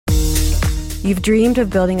You've dreamed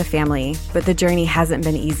of building a family, but the journey hasn't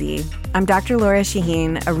been easy. I'm Dr. Laura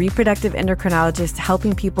Shaheen, a reproductive endocrinologist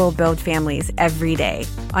helping people build families every day.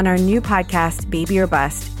 On our new podcast, Baby or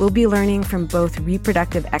Bust, we'll be learning from both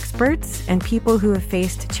reproductive experts and people who have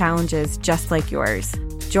faced challenges just like yours.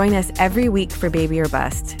 Join us every week for Baby or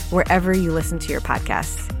Bust, wherever you listen to your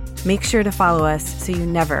podcasts. Make sure to follow us so you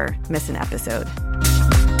never miss an episode.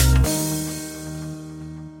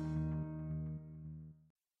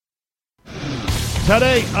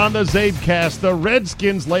 Today on the Zabecast, the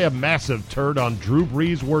Redskins lay a massive turd on Drew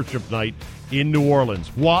Brees' worship night in New Orleans.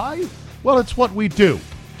 Why? Well, it's what we do.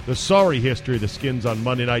 The sorry history of the Skins on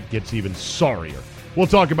Monday night gets even sorrier. We'll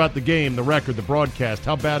talk about the game, the record, the broadcast,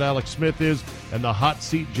 how bad Alex Smith is, and the hot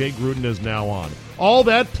seat Jay Gruden is now on. All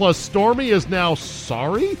that plus Stormy is now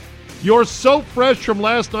sorry? Your Soap Fresh from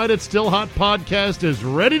last night at Still Hot podcast is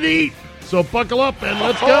ready to eat. So buckle up and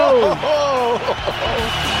let's go.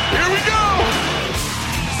 Here we go.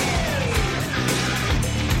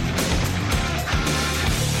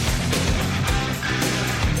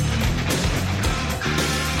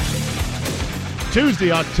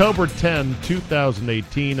 Tuesday, October 10,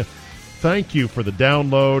 2018. Thank you for the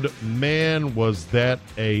download. Man, was that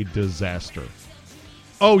a disaster.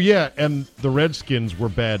 Oh, yeah, and the Redskins were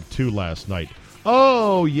bad, too, last night.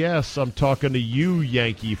 Oh, yes, I'm talking to you,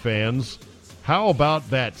 Yankee fans. How about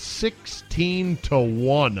that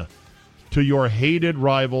 16-1 to your hated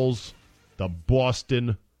rivals, the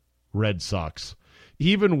Boston Red Sox?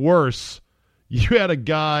 Even worse, you had a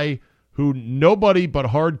guy who nobody but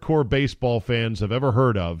hardcore baseball fans have ever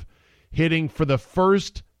heard of, hitting for the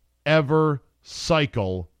first ever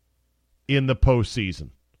cycle in the postseason.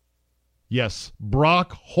 Yes,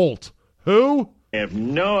 Brock Holt. Who? I have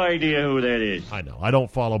no idea who that is. I know. I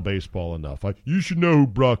don't follow baseball enough. You should know who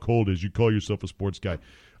Brock Holt is. You call yourself a sports guy.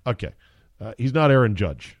 Okay. He's not Aaron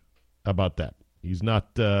Judge. How about that? He's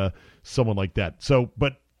not someone like that. So,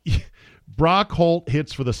 but Brock Holt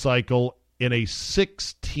hits for the cycle in a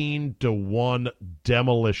 16-1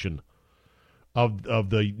 demolition of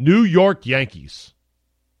the New York Yankees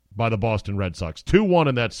by the Boston Red Sox. 2-1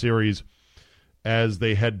 in that series as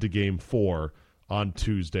they head to Game 4 on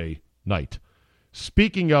Tuesday night.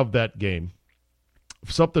 Speaking of that game,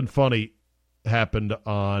 something funny happened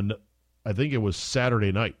on, I think it was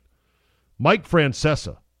Saturday night. Mike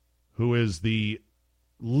Francesa, who is the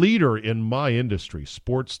leader in my industry,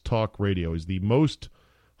 sports talk radio, is the most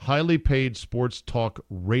highly paid sports talk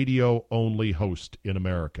radio-only host in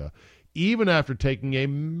America, even after taking a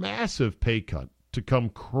massive pay cut to come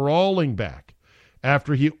crawling back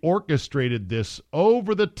after he orchestrated this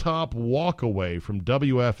over-the-top walk-away from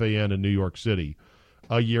WFAN in New York City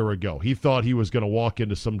a year ago. He thought he was going to walk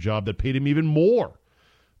into some job that paid him even more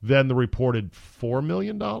than the reported $4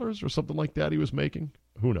 million or something like that he was making.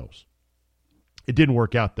 Who knows? It didn't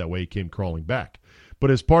work out that way. He came crawling back. But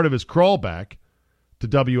as part of his crawl back to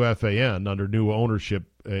WFAN under new ownership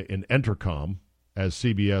in Entercom, as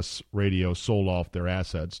CBS Radio sold off their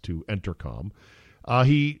assets to Entercom,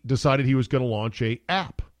 he decided he was going to launch a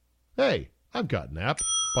app. Hey, I've got an app.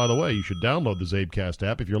 By the way, you should download the Zabecast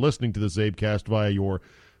app. If you're listening to the Zabecast via your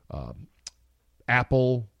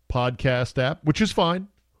Apple podcast app, which is fine,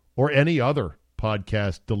 or any other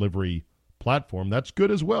podcast delivery platform, that's good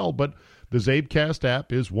as well. But the Zabecast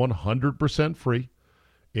app is 100% free.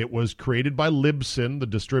 It was created by Libsyn, the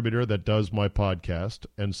distributor that does my podcast,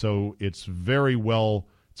 and so it's very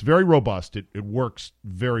robust. It works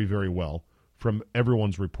very, very well from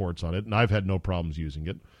everyone's reports on it, and I've had no problems using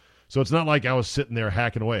it. So it's not like I was sitting there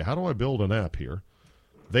hacking away. How do I build an app here?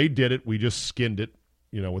 They did it. We just skinned it,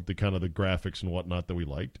 with the kind of the graphics and whatnot that we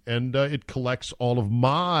liked, and it collects all of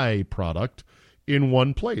my product in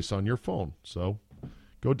one place on your phone. So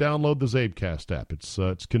go download the Zabecast app.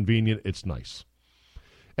 It's convenient. It's nice.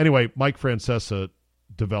 Anyway, Mike Francesa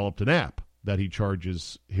developed an app that he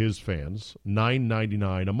charges his fans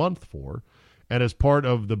 $9.99 a month for. And as part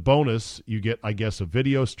of the bonus, you get, I guess, a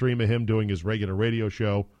video stream of him doing his regular radio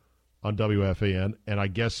show on WFAN. And I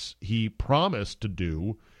guess he promised to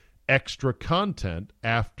do extra content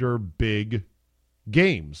after big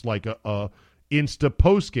games, like a Insta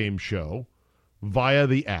post-game show via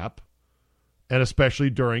the app, and especially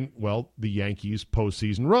during, the Yankees'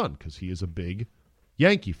 postseason run, because he is a big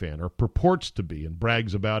Yankee fan, or purports to be, and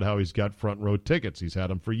brags about how he's got front row tickets. He's had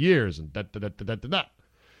them for years, and da-da-da-da-da-da.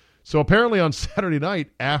 So apparently on Saturday night,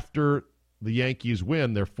 after the Yankees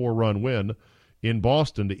win, their 4-run win in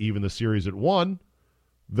Boston to even the series at 1,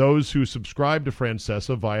 those who subscribed to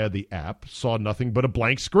Francesa via the app saw nothing but a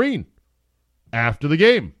blank screen after the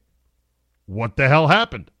game. What the hell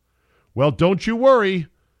happened? Well, don't you worry.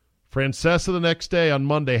 Francesa the next day on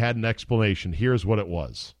Monday had an explanation. Here's what it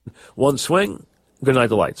was. One swing, good night,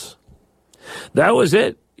 the lights. That was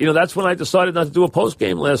it. That's when I decided not to do a post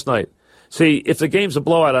game last night. See, if the game's a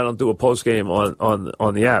blowout, I don't do a post game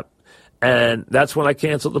on the app. And that's when I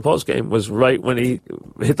canceled the post game, was right when he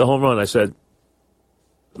hit the home run. I said,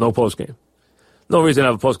 no post game. No reason to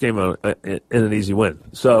have a post game in an easy win.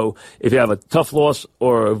 So if you have a tough loss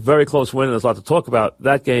or a very close win and there's a lot to talk about,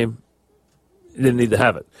 that game, you didn't need to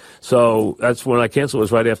have it. So that's when I canceled,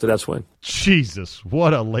 was right after that swing. Jesus,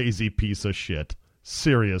 what a lazy piece of shit.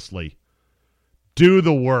 Seriously. Do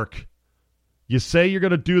the work. You say you're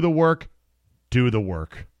going to do the work, do the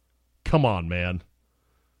work. Come on, man.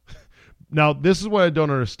 Now, this is what I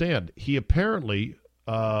don't understand. He apparently,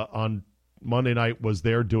 on Monday night, was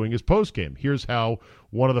there doing his postgame. Here's how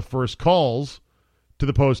one of the first calls to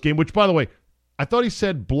the postgame, which, by the way, I thought he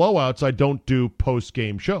said blowouts, I don't do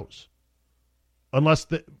postgame shows. Unless,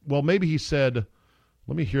 maybe he said,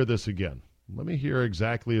 let me hear this again. Let me hear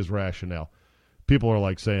exactly his rationale. People are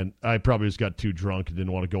like saying, I probably just got too drunk and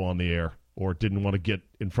didn't want to go on the air or didn't want to get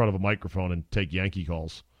in front of a microphone and take Yankee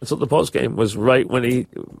calls. So the postgame was right when he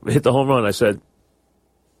hit the home run. I said,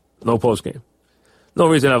 no postgame. No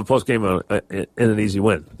reason to have a postgame in an easy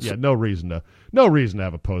win. Yeah, no reason to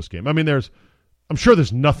have a postgame. I mean, I'm sure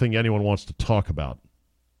there's nothing anyone wants to talk about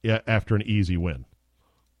after an easy win.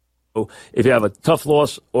 If you have a tough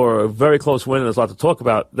loss or a very close win and there's a lot to talk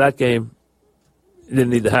about, that game, you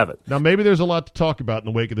didn't need to have it. Now, maybe there's a lot to talk about in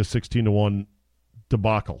the wake of the 16-1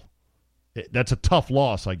 debacle. That's a tough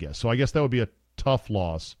loss, I guess. So I guess that would be a tough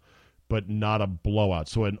loss, but not a blowout.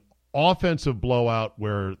 So an offensive blowout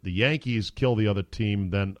where the Yankees kill the other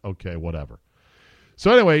team, then okay, whatever.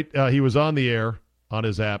 So anyway, he was on the air on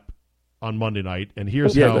his app on Monday night, and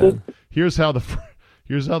here's how the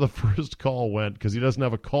first call went, because he doesn't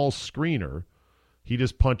have a call screener. He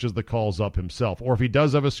just punches the calls up himself. Or if he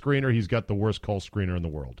does have a screener, he's got the worst call screener in the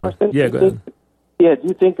world. Yeah, go ahead. Yeah, do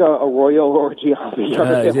you think Arroyo or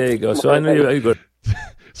Giambi? There you go. So I know you're good.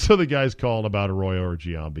 So the guy's calling about Arroyo or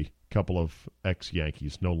Giambi, a couple of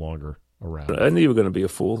ex-Yankees no longer around. I knew you were going to be a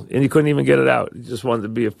fool, and you couldn't even get it out. You just wanted to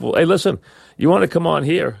be a fool. Hey, listen, you want to come on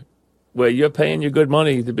here where you're paying your good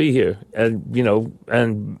money to be here and,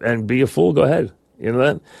 and be a fool, go ahead. You know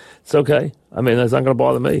that? It's okay. I mean, that's not going to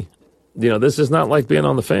bother me. This is not like being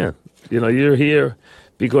on the Fan. You're here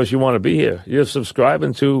because you want to be here. You're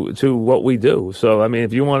subscribing to what we do. So, I mean,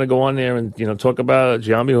 if you want to go on there and, talk about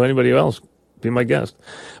Giambi or anybody else, be my guest.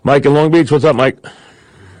 Mike in Long Beach, what's up, Mike?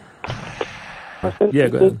 Yeah,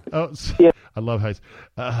 go ahead. Oh, I love how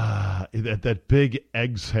that big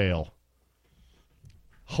exhale.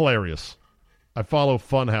 Hilarious. I follow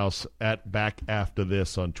Funhouse at Back After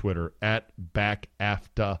This on Twitter, at Back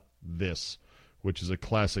After This, which is a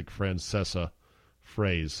classic Francesa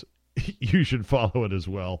phrase. You should follow it as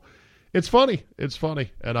well. It's funny. It's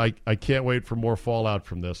funny. And I can't wait for more fallout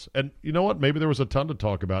from this. And you know what? Maybe there was a ton to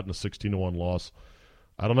talk about in a 16-1 loss.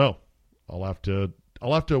 I don't know. I'll have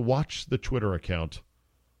to watch the Twitter account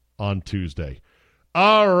on Tuesday.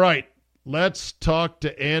 All right. Let's talk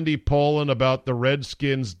to Andy Pollin about the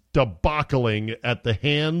Redskins debacling at the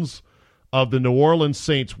hands of the New Orleans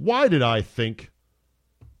Saints. Why did I think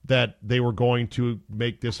that they were going to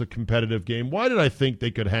make this a competitive game? Why did I think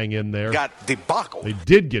they could hang in there? Got debacled. They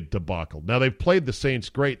did get debacled. Now, they've played the Saints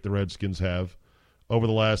great, the Redskins have, over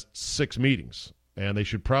the last 6 meetings, and they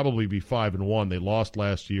should probably be 5-1. They lost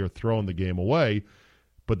last year, throwing the game away.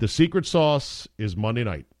 But the secret sauce is Monday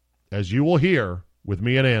night. As you will hear with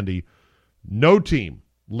me and Andy, no team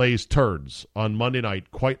lays turds on Monday night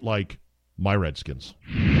quite like my Redskins.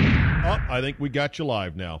 Oh, I think we got you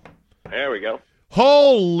live now. There we go.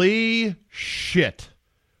 Holy shit.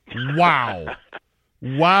 Wow.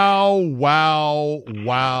 Wow,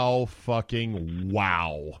 fucking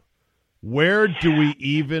wow. Where do we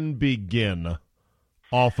even begin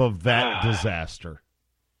off of that disaster?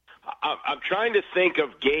 I'm trying to think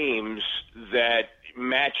of games that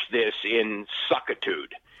match this in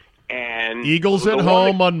suckitude. And Eagles at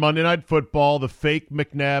home on Monday Night Football, the fake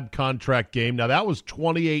McNabb contract game. Now, that was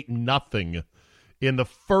 28-0 in the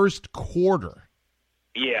first quarter.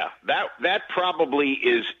 Yeah, that probably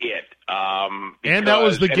is it. And that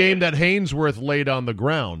was the game that Hainsworth laid on the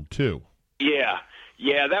ground, too. Yeah,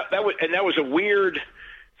 that was a weird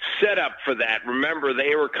setup for that. Remember,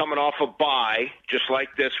 they were coming off a bye, just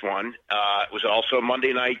like this one. It was also a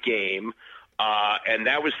Monday night game. And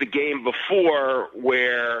that was the game before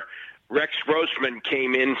where Rex Grossman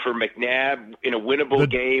came in for McNabb in a winnable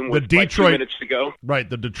game with like 2 minutes to go. Right,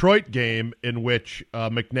 the Detroit game in which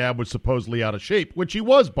McNabb was supposedly out of shape, which he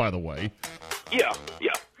was, by the way. Yeah.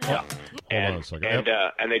 Yeah. Hold on a second.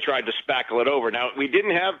 And they tried to spackle it over. Now, we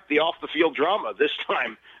didn't have the off-the-field drama this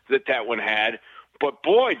time that one had, but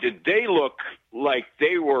boy, did they look like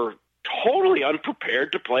they were totally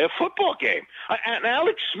unprepared to play a football game. And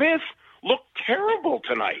Alex Smith looked terrible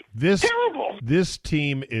tonight. Terrible. This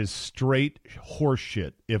team is straight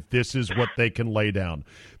horseshit if this is what they can lay down.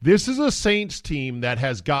 This is a Saints team that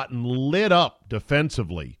has gotten lit up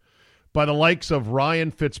defensively by the likes of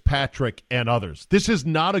Ryan Fitzpatrick and others. This is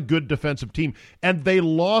not a good defensive team, and they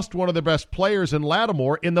lost one of their best players in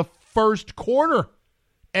Lattimore in the first quarter,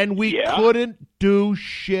 and we couldn't do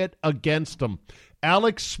shit against them.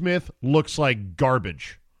 Alex Smith looks like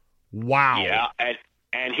garbage. Wow. Yeah,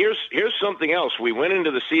 and here's something else. We went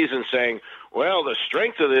into the season saying, well, the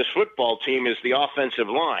strength of this football team is the offensive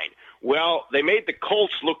line. Well, they made the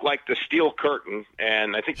Colts look like the steel curtain,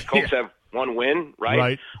 and I think the Colts have one win,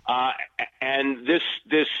 right? And this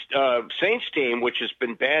Saints team, which has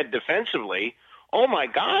been bad defensively, oh my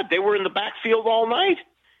God, they were in the backfield all night.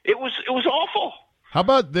 It was awful. How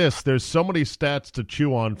about this? There's so many stats to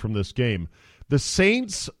chew on from this game. The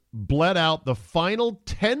Saints bled out the final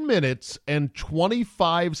 10 minutes and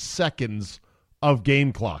 25 seconds of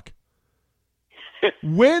game clock.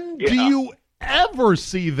 When do you ever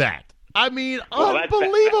see that? I mean,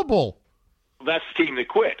 unbelievable. That's the team that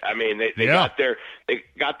quit. I mean, they got their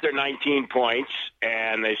 19 points,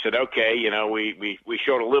 and they said, okay, we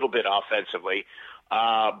showed a little bit offensively,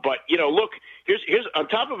 but look, here's on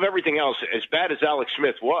top of everything else, as bad as Alex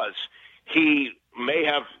Smith was, he may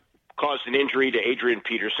have caused an injury to Adrian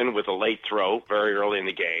Peterson with a late throw very early in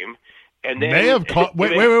the game, and then may have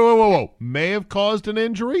whoa, may have caused an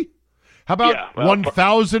injury. How about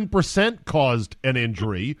 1,000% caused an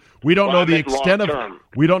injury? We don't know the extent of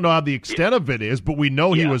we don't know how the extent of it is, but we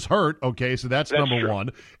know he was hurt. Okay, so that's number true.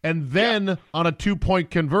 one. And then on a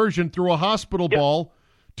 2-point conversion threw a hospital ball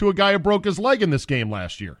to a guy who broke his leg in this game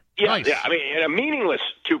last year. Yeah, nice. I mean, a meaningless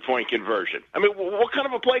 2-point conversion. I mean, what kind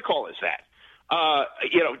of a play call is that?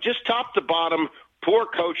 Just top to bottom, poor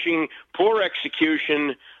coaching, poor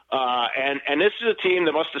execution. And this is a team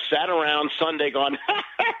that must have sat around Sunday going,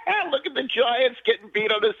 look at the Giants getting beat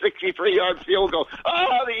on a 63-yard field goal.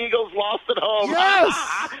 Oh, the Eagles lost at home. Yes!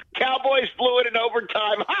 Cowboys blew it in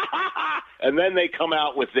overtime. And then they come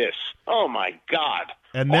out with this. Oh, my God.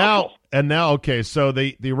 And now, okay, so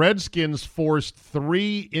the Redskins forced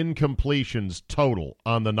 3 incompletions total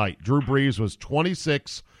on the night. Drew Brees was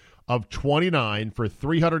 26 of 29 for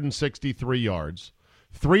 363 yards,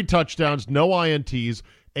 3 touchdowns, no INTs,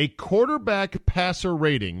 a quarterback passer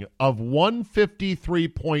rating of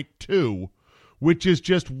 153.2, which is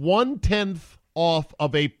just 1/10 off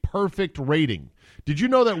of a perfect rating. Did you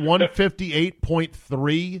know that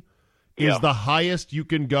 158.3 is the highest you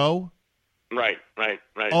can go? Right.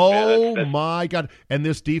 Oh, that's my God. And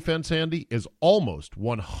this defense, Andy, is almost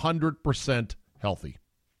 100% healthy.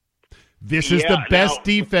 This is the best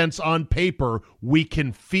defense on paper we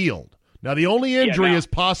can field. Now, the only injury is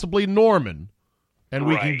possibly Norman, and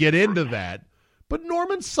we can get into that. But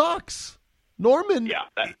Norman sucks. Norman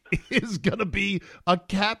is going to be a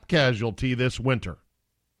cap casualty this winter.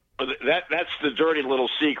 That's the dirty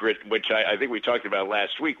little secret, which I think we talked about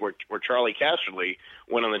last week, where Charlie Casserly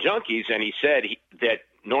went on the Junkies, and he said that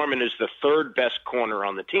Norman is the 3rd best corner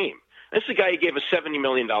on the team. This is the guy he gave a $70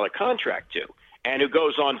 million contract to, and who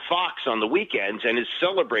goes on Fox on the weekends and is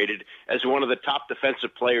celebrated as one of the top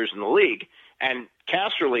defensive players in the league. And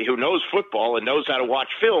Casserly, who knows football and knows how to watch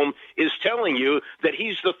film, is telling you that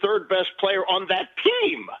he's the 3rd best player on that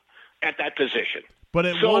team at that position. But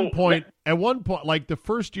at one point, like the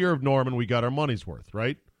first year of Norman, we got our money's worth,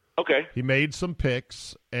 right? Okay. He made some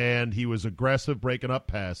picks, and he was aggressive breaking up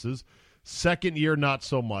passes. Second year, not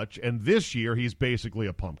so much. And this year, he's basically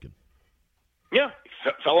a pumpkin. Yeah,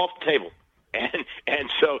 fell off the table. And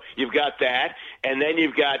so you've got that, and then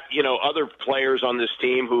you've got other players on this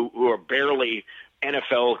team who are barely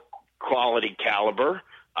NFL quality caliber.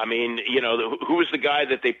 I mean, who was the guy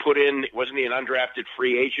that they put in? Wasn't he an undrafted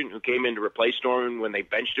free agent who came in to replace Norman when they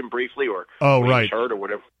benched him briefly, or he was hurt or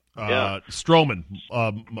whatever? Stroman,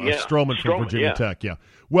 Stroman from Virginia Tech. Yeah.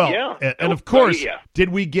 Well, and of course, did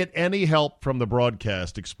we get any help from the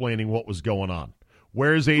broadcast explaining what was going on?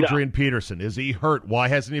 Where's Adrian Peterson? Is he hurt? Why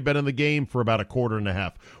hasn't he been in the game for about a quarter and a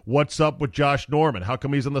half? What's up with Josh Norman? How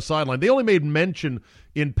come he's on the sideline? They only made mention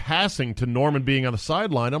in passing to Norman being on the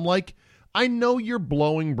sideline. I'm like, I know you're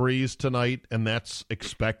blowing Brees tonight, and that's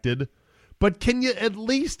expected, but can you at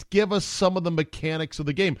least give us some of the mechanics of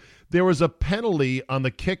the game? There was a penalty on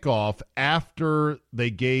the kickoff after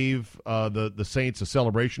they gave the Saints a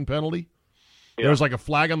celebration penalty. Yeah. There was like a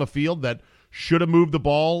flag on the field that should have moved the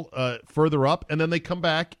ball further up, and then they come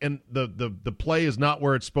back and the play is not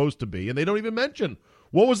where it's supposed to be, and they don't even mention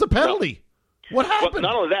what was the penalty. What happened? Well,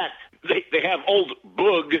 not only that, they have old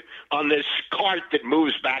Boog on this cart that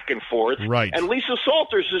moves back and forth. Right. And Lisa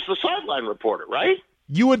Salters is the sideline reporter, right?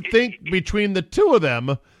 You would think between the two of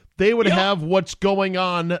them, they would have what's going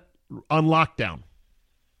on lockdown.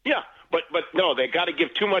 Yeah, but no, they got to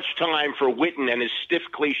give too much time for Witten and his stiff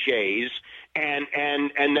cliches, and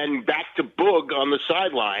then back to Boog on the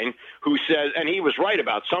sideline, who says, and he was right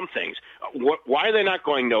about some things. Why are they not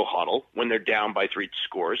going no huddle when they're down by 3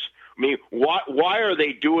 scores? I mean, why are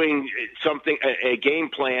they doing something, a game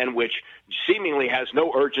plan which seemingly has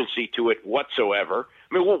no urgency to it whatsoever?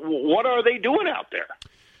 I mean, what are they doing out there?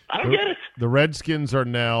 I don't get it. The Redskins are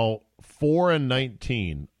now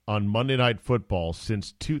 4-19 on Monday Night Football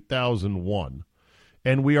since 2001,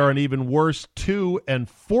 and we are an even worse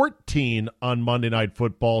 2-14 on Monday Night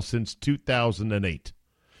Football since 2008.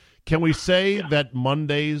 Can we say that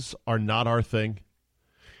Mondays are not our thing?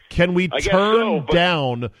 Can we turn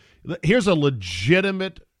down? Here's a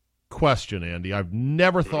legitimate question, Andy. I've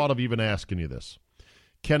never thought of even asking you this.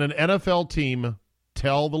 Can an NFL team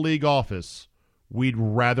tell the league office we'd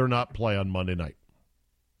rather not play on Monday night?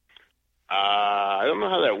 I don't know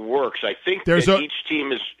how that works. I think that each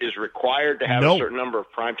team is required to have a certain number of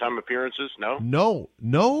primetime appearances. No,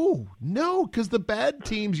 because the bad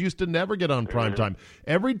teams used to never get on primetime.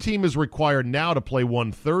 Every team is required now to play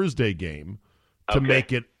one Thursday game to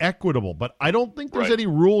make it equitable. But I don't think there's any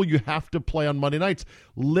rule you have to play on Monday nights.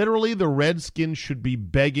 Literally, the Redskins should be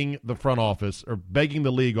begging the front office or begging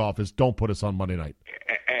the league office, don't put us on Monday night.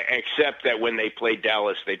 Except that when they play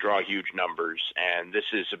Dallas, they draw huge numbers, and this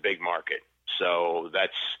is a big market. So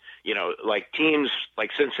that's, like teams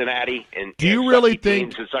like Cincinnati and do you really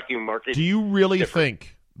think market. Do you really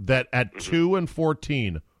think that at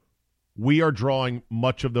 2-14 we are drawing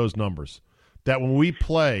much of those numbers? That when we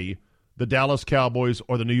play the Dallas Cowboys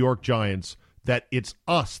or the New York Giants, that it's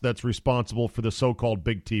us that's responsible for the so-called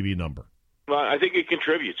big TV number? Well, I think it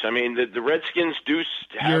contributes. I mean, the Redskins do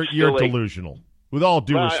have You're delusional. With all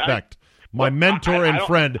due respect. My mentor and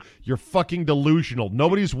friend, you're fucking delusional.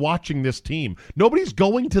 Nobody's watching this team. Nobody's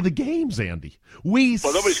going to the games, Andy. Nobody's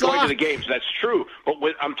going to the games. That's true. But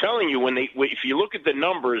I'm telling you, if you look at the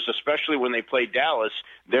numbers, especially when they play Dallas,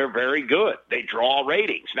 they're very good. They draw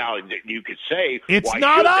ratings. Now, you could say, it's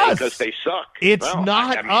not us because they suck. It's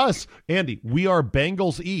not us. Andy, we are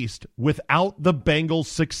Bengals East without the Bengals'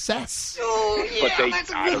 success. Oh, yeah,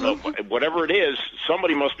 but I don't know. Whatever it is,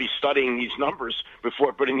 somebody must be studying these numbers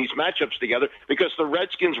before putting these matchups together, because the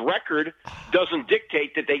Redskins' record doesn't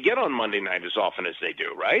dictate that they get on Monday night as often as they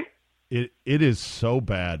do, right? It is so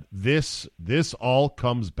bad. This all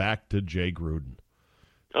comes back to Jay Gruden.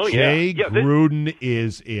 Oh, Jay Gruden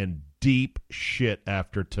is in deep shit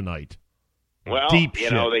after tonight. Well, deep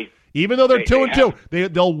shit. Even though they're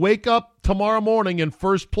 2-2, they'll wake up tomorrow morning in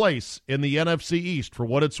first place in the NFC East for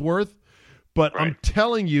what it's worth. But I'm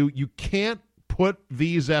telling you, you can't put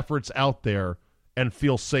these efforts out there and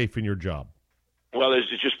feel safe in your job. Well, there's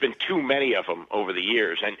just been too many of them over the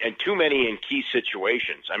years, and too many in key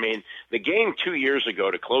situations. I mean, the game 2 years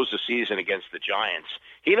ago to close the season against the Giants,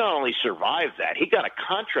 he not only survived that, he got a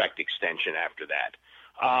contract extension after that.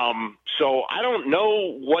 So I don't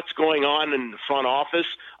know what's going on in the front office.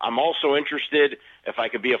 I'm also interested if I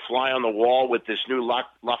could be a fly on the wall with this new La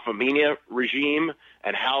Familia regime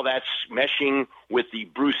and how that's meshing with the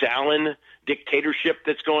Bruce Allen dictatorship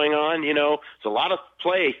that's going on. It's a lot of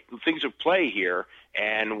things at play here,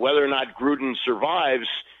 and whether or not Gruden survives,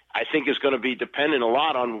 I think is going to be dependent a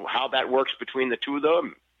lot on how that works between the two of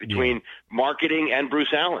them, between marketing and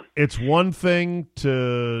Bruce Allen. It's one thing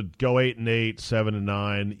to go 8-8,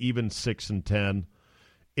 7-9, even 6-10.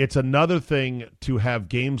 It's another thing to have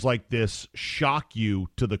games like this shock you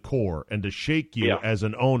to the core and to shake you as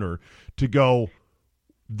an owner to go,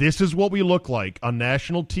 this is what we look like on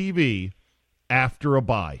national TV after a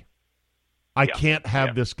bye. I can't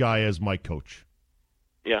have this guy as my coach.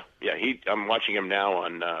 Yeah. I'm watching him now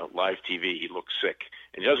on live TV. He looks sick.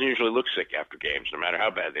 And he doesn't usually look sick after games, no matter how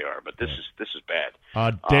bad they are. But this is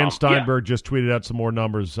bad. Dan Steinberg just tweeted out some more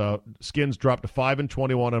numbers. Skins dropped to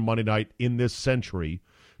 5-21 on Monday night in this century.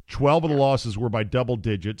 12 of the losses were by double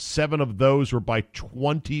digits. 7 of those were by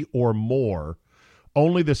 20 or more.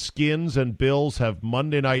 Only the Skins and Bills have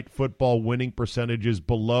Monday Night Football winning percentages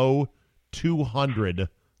below 200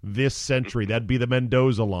 this century. That'd be the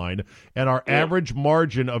Mendoza line. And our average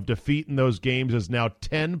margin of defeat in those games is now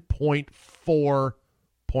 10.4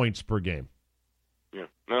 points per game. Yeah.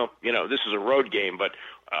 Well, this is a road game, but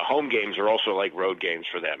home games are also like road games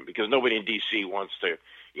for them because nobody in D.C. wants to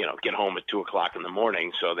get home at 2:00 in the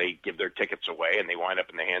morning. So they give their tickets away, and they wind up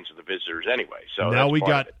in the hands of the visitors anyway. So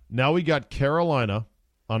now we got Carolina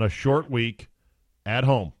on a short week at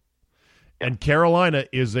home, and Carolina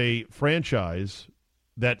is a franchise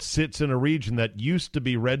that sits in a region that used to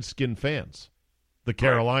be Redskin fans, the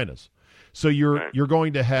Carolinas. So you're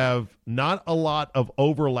going to have not a lot of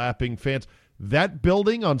overlapping fans. That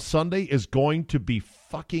building on Sunday is going to be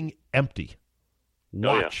fucking empty.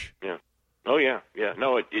 Watch. Oh, yeah.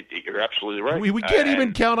 No, you're absolutely right. We can't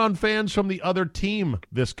even count on fans from the other team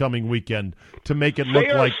this coming weekend to make it look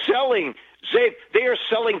like they are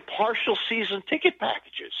selling partial season ticket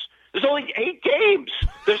packages. There's only 8 games.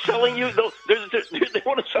 They're selling you. They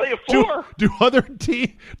want to sell you 4.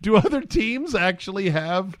 Do other teams actually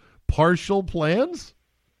have partial plans?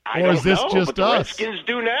 I don't is this know, just but the us? Redskins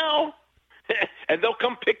do now, and they'll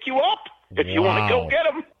come pick you up if you want to go get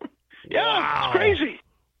them. Yeah, It's crazy.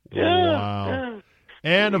 Yeah.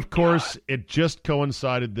 And, of course, it just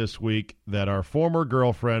coincided this week that our former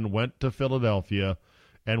girlfriend went to Philadelphia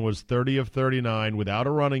and was 30 of 39 without a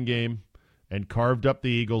running game and carved up the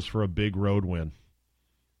Eagles for a big road win.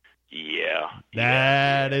 Yeah.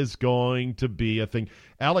 That is going to be a thing.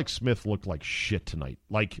 Alex Smith looked like shit tonight.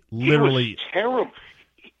 Like, literally. He was terrible.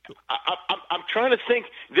 I'm trying to think.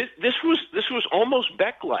 This was almost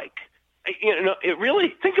Beck-like. It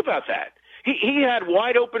really, think about that. He had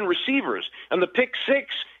wide open receivers, and the pick six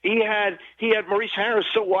he had Maurice Harris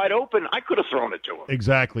so wide open I could have thrown it to him.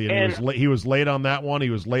 Exactly, and he was late on that one. He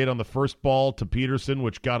was late on the first ball to Peterson,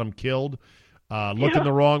 which got him killed. Looking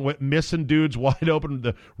the wrong way, missing dudes wide open.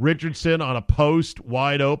 The Richardson on a post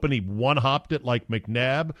wide open. He one-hopped it like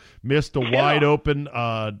McNabb. Missed a wide open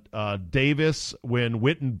Davis when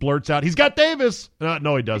Witten blurts out, "He's got Davis."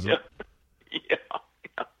 No, he doesn't. Yeah.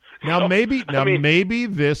 Now maybe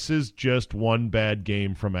this is just one bad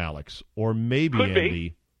game from Alex, or maybe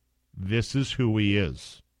Andy, this is who he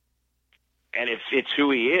is. And if it's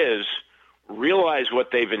who he is, realize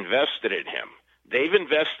what they've invested in him. They've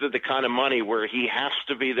invested the kind of money where he has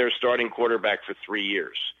to be their starting quarterback for 3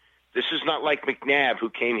 years. This is not like McNabb,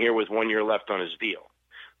 who came here with 1 year left on his deal.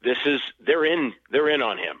 They're in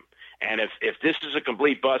on him. And if this is a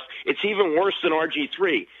complete bust, it's even worse than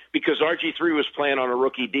RG3 because RG3 was playing on a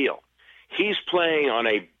rookie deal. He's playing on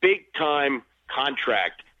a big-time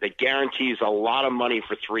contract that guarantees a lot of money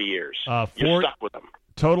for 3 years. You're stuck with him.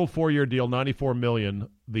 Total 4-year deal, $94 million.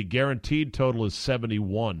 The guaranteed total is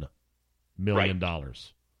 $71 million.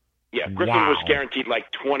 Right. Yeah, Griffin was guaranteed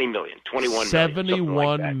like $20 million,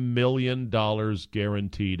 $71 million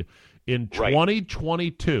guaranteed. In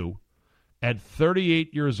 2022, at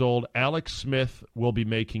 38 years old, Alex Smith will be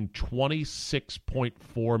making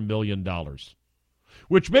 $26.4 million,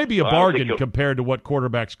 which may be a bargain compared to what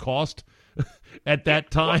quarterbacks cost at that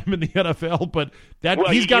time in the NFL. But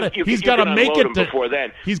he's got to make it to before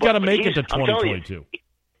then. He's got to make it to 2022.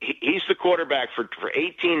 He's the quarterback for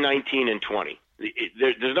 18, 19, and 20.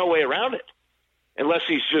 There's no way around it. Unless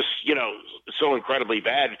he's just, so incredibly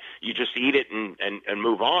bad, you just eat it and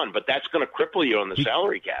move on. But that's going to cripple you on the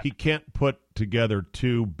salary cap. He can't put together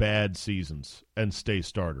 2 bad seasons and stay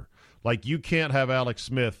starter. Like, you can't have Alex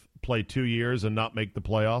Smith play 2 years and not make the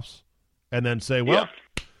playoffs and then say, well,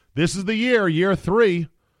 this is the year 3,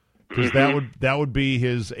 because that would be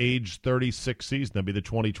his age 36 season. That'd be the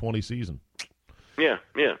 2020 season. Yeah.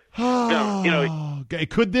 Now,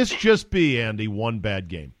 could this just be, Andy, one bad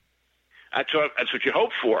game? That's what you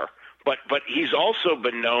hope for. But he's also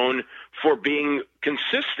been known for being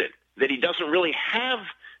consistent, that he doesn't really have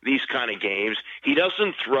these kind of games. He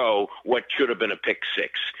doesn't throw what should have been a pick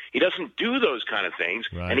six. He doesn't do those kind of things,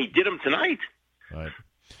 and he did them tonight. Right.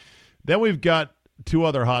 Then we've got 2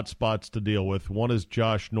 other hot spots to deal with. One is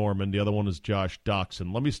Josh Norman. The other one is Josh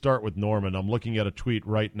Doxson. Let me start with Norman. I'm looking at a tweet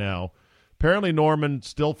right now. Apparently Norman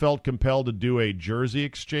still felt compelled to do a jersey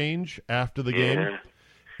exchange after the game.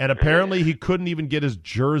 And apparently he couldn't even get his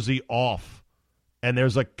jersey off. And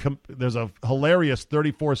there's a hilarious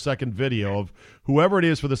 34-second video of whoever it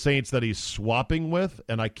is for the Saints that he's swapping with,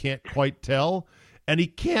 and I can't quite tell. And he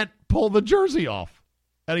can't pull the jersey off.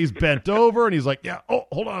 And he's bent over, and he's like,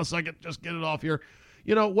 hold on a second, just get it off here.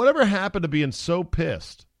 Whatever happened to being so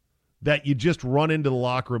pissed that you just run into the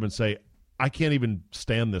locker room and say, I can't even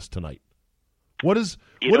stand this tonight? What is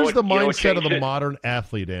the mindset of the modern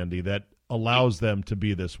athlete, Andy, that allows them to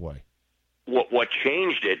be this way? What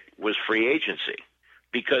changed it was free agency,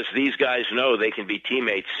 because these guys know they can be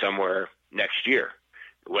teammates somewhere next year,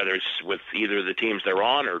 whether it's with either the teams they're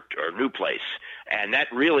on or a new place. And that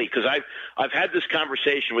really, because I've had this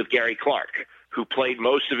conversation with Gary Clark, who played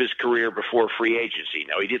most of his career before free agency.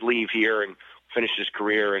 Now, he did leave here and finished his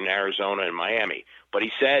career in Arizona and Miami. But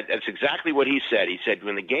he said, that's exactly what he said. He said,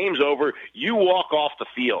 when the game's over, you walk off the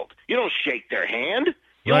field. You don't shake their hand.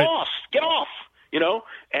 You lost. Get off.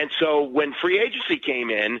 And so when free agency came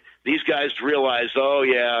in, these guys realized, oh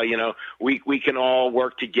yeah, we can all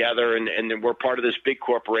work together, and then we're part of this big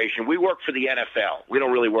corporation. We work for the NFL. We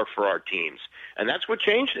don't really work for our teams, and that's what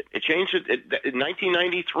changed it. It changed it in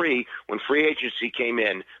 1993 when free agency came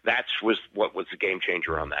in. Was what was the game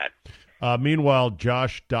changer on that. Meanwhile,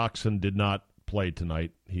 Josh Doxson did not play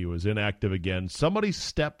tonight. He was inactive again. Somebody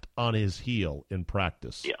stepped on his heel in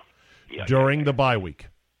practice during the bye week.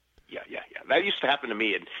 Yeah. That used to happen to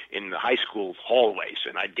me in the high school hallways,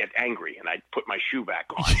 and I'd get angry, and I'd put my shoe back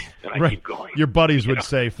on, and I'd keep going. Your buddies would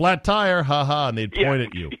say, flat tire, ha-ha, and they'd point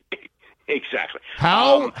at you. Exactly.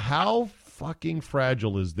 How fucking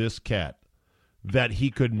fragile is this cat that he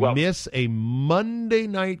could miss a Monday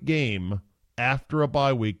night game after a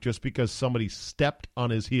bye week just because somebody stepped on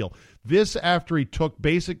his heel? This after he took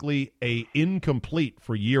basically a incomplete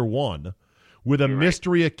for year one, with a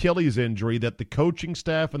mystery Achilles injury that the coaching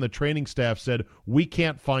staff and the training staff said, we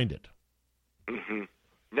can't find it. Mm-hmm.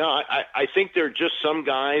 No, I think there are just some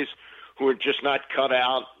guys who are just not cut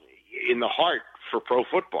out in the heart for pro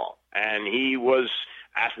football. And he was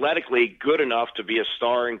athletically good enough to be a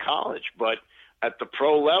star in college. But at the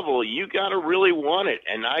pro level, you got to really want it.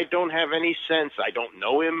 And I don't have any sense. I don't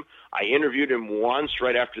know him. I interviewed him once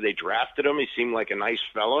right after they drafted him. He seemed like a nice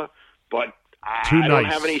fella. But I don't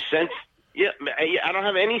have any sense. Yeah, I don't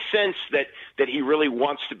have any sense that he really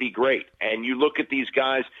wants to be great. And you look at these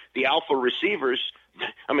guys, the alpha receivers,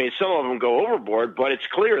 I mean, some of them go overboard, but it's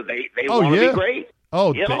clear they want to be great.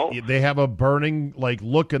 Oh, they have a burning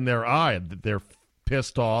look in their eye that they're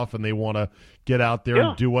pissed off and they want to get out there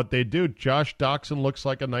and do what they do. Josh Doxson looks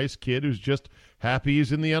like a nice kid who's just happy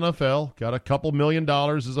he's in the NFL, got a couple $1 million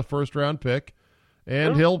as a first-round pick,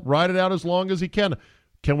 and he'll ride it out as long as he can.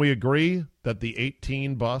 Can we agree that the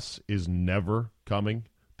 18 bus is never coming?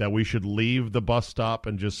 That we should leave the bus stop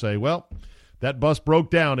and just say, well, that bus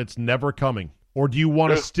broke down, it's never coming? Or do you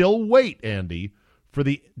want to still wait, Andy, for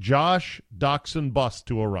the Josh Doxson bus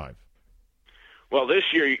to arrive? Well, this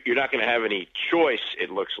year you're not going to have any choice,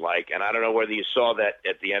 it looks like. And I don't know whether you saw that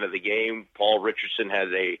at the end of the game. Paul Richardson has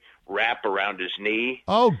a wrap around his knee.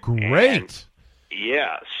 Oh, great. And he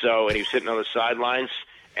was sitting on the sidelines.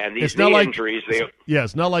 And these knee injuries,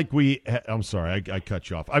 it's not like I'm sorry, I cut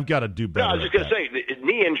you off. I've got to do better. No, I was just going to say, the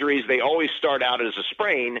knee injuries, they always start out as a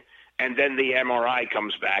sprain, and then the MRI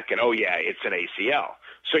comes back, and it's an ACL.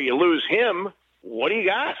 So you lose him, what do you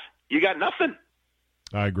got? You got nothing.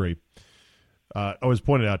 I agree. It was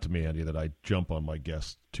pointed out to me, Andy, that I jump on my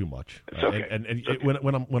guests too much. It's okay.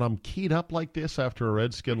 When I'm keyed up like this after a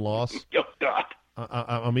Redskin loss, oh God,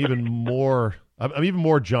 I'm even more. I'm even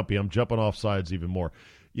more jumpy. I'm jumping off sides even more.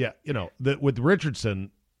 Yeah, with Richardson,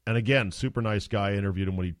 and again, super nice guy. I interviewed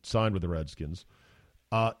him when he signed with the Redskins.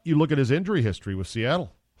 You look at his injury history with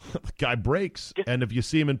Seattle. The guy breaks, and if you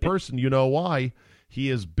see him in person, you know why. He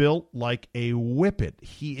is built like a whippet.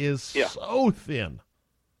 He is so thin.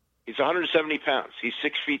 He's 170 pounds. He's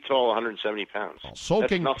 6 feet tall, 170 pounds.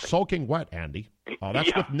 Soaking wet, Andy.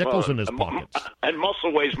 That's with nickels in his pockets. And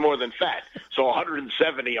muscle weighs more than fat, so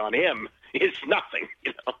 170 on him is nothing.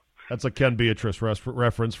 That's a Ken Beatrice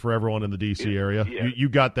reference for everyone in the D.C. area. Yeah. You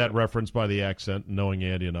got that reference by the accent, knowing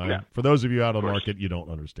Andy and I. Yeah. For those of you out of the market, you don't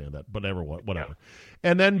understand that, but whatever. Yeah.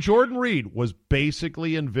 And then Jordan Reed was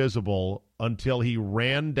basically invisible until he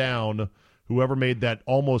ran down whoever made that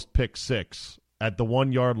almost pick six at the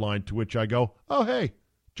 1 yard line, to which I go, oh, hey,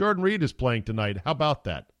 Jordan Reed is playing tonight. How about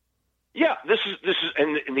that? Yeah, this is,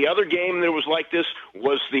 and the other game that was like this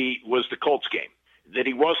was the Colts game. That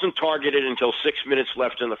he wasn't targeted until 6 minutes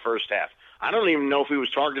left in the first half. I don't even know if he was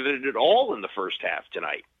targeted at all in the first half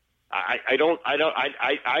tonight. I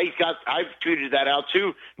tweeted that out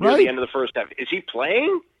too near the end of the first half. Is he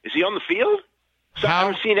playing? Is he on the field? So I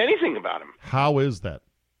haven't seen anything about him. How is that?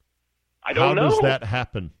 I don't know. How does that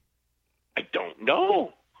happen? I don't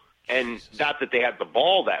know. And not that they have the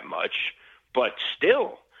ball that much, but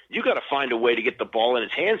still, you got to find a way to get the ball in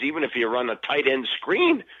his hands, even if you run a tight end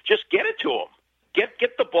screen. Just get it to him.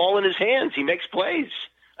 Get the ball in his hands. He makes plays.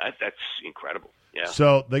 That's incredible. Yeah.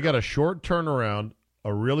 So they got a short turnaround,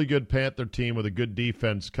 a really good Panther team with a good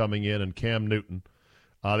defense coming in, and Cam Newton.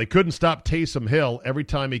 They couldn't stop Taysom Hill. Every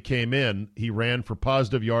time he came in, he ran for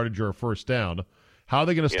positive yardage or a first down. How are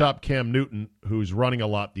they going to stop Cam Newton, who's running a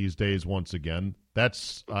lot these days once again?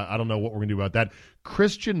 That's I don't know what we're going to do about that.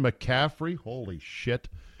 Christian McCaffrey, holy shit.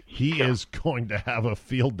 He is going to have a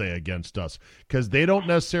field day against us because they don't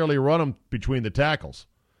necessarily run him between the tackles.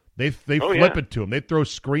 They flip it to him. They throw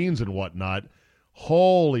screens and whatnot.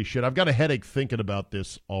 Holy shit! I've got a headache thinking about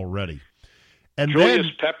this already. And Julius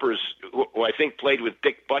then, Peppers, who I think played with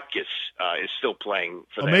Dick Butkus, is still playing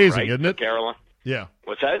for them, amazing, right? isn't it? Carolina. Yeah.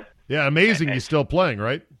 What's that? Yeah, amazing. He's still playing,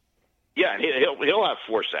 right? Yeah, and he'll have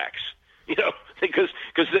 4 sacks. Because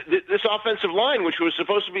this offensive line, which was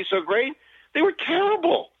supposed to be so great, they were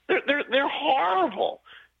terrible. They're horrible.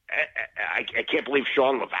 I can't believe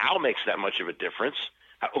Sean Laval makes that much of a difference.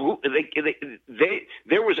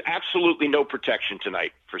 There was absolutely no protection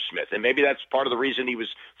tonight for Smith, and maybe that's part of the reason he was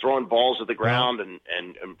throwing balls at the ground and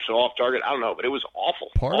so off target. I don't know, but it was awful.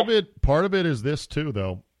 Part of it is this too,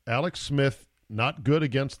 though. Alex Smith not good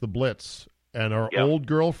against the blitz, and our old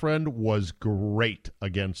girlfriend was great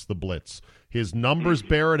against the blitz. His numbers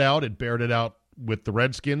bear it out. It bared it out with the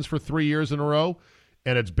Redskins for 3 years in a row,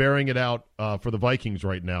 and it's bearing it out for the Vikings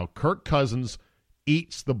right now. Kirk Cousins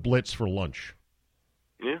eats the blitz for lunch.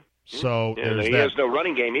 Yeah. So he has no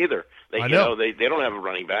running game either. I know. They don't have a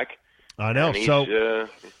running back. I know.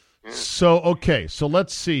 So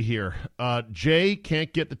let's see here. Jay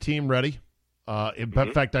can't get the team ready. In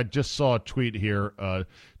fact, I just saw a tweet here.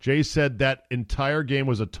 Jay said that entire game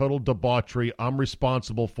was a total debauchery. I'm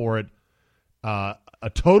responsible for it. A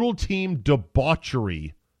total team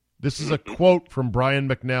debauchery. This is a quote from Brian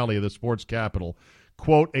McNally of the Sports Capital.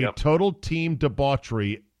 Quote, a total team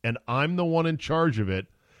debauchery, and I'm the one in charge of it,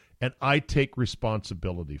 and I take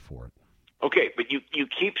responsibility for it. Okay, but you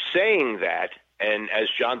keep saying that, and as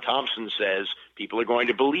John Thompson says, people are going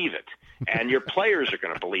to believe it, and your players are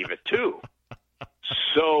going to believe it too.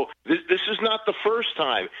 So this is not the first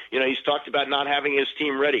time. He's talked about not having his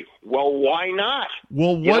team ready. Well, why not?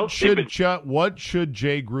 Well, what should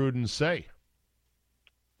Jay Gruden say?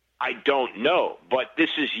 I don't know, but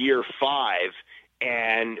this is year 5,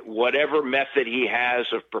 and whatever method he has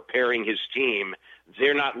of preparing his team,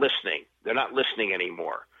 they're not listening. They're not listening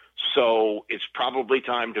anymore. So it's probably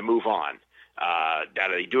time to move on. Do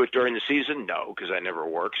they do it during the season? No, because that never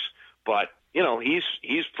works. But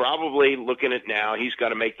he's probably looking at now. He's got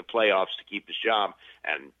to make the playoffs to keep his job,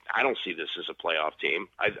 and I don't see this as a playoff team.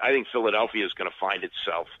 I think Philadelphia is going to find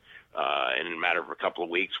itself in a matter of a couple of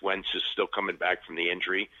weeks. Wentz is still coming back from the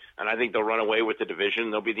injury, and I think they'll run away with the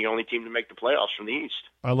division. They'll be the only team to make the playoffs from the East.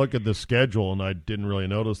 I look at the schedule, and I didn't really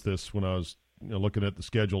notice this when I was looking at the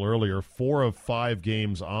schedule earlier. 4 of 5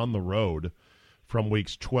 games on the road from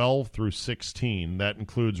weeks 12 through 16. That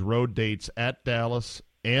includes road dates at Dallas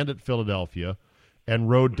and at Philadelphia, and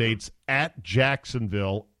road dates at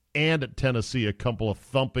Jacksonville and at Tennessee, a couple of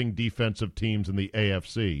thumping defensive teams in the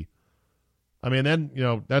AFC. I mean, then,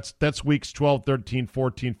 that's weeks 12, 13,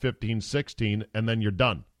 14, 15, 16, and then you're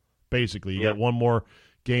done, basically. You got one more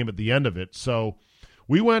game at the end of it. So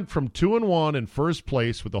we went from 2-1 in first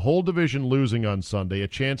place with the whole division losing on Sunday, a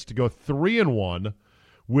chance to go 3-1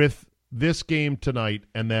 with this game tonight,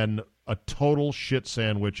 and then a total shit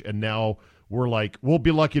sandwich, and now we're like, we'll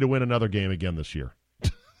be lucky to win another game again this year.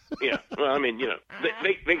 Yeah, well, I mean,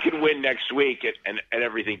 they can win next week, and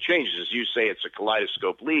everything changes. As you say, it's a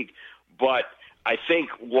kaleidoscope league. But I think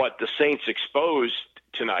what the Saints exposed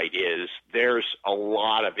tonight is there's a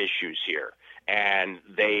lot of issues here. And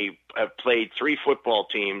they have played 3 football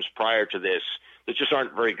teams prior to this that just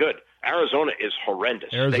aren't very good. Arizona is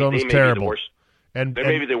horrendous. Arizona's terrible. They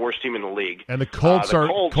may be the worst team in the league. And the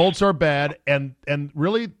Colts are bad, and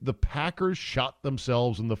really the Packers shot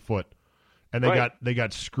themselves in the foot. And they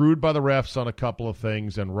got screwed by the refs on a couple of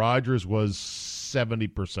things, and Rodgers was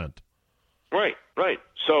 70%. Right.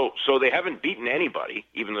 So they haven't beaten anybody,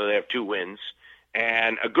 even though they have 2 wins.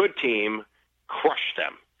 And a good team crushed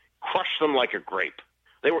them like a grape.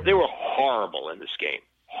 They were horrible in this game.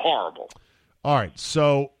 Horrible. All right,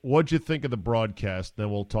 so what'd you think of the broadcast?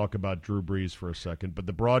 Then we'll talk about Drew Brees for a second, but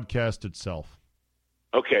the broadcast itself.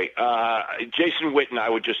 Okay, Jason Witten, I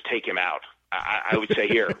would just take him out. I would say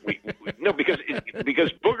here,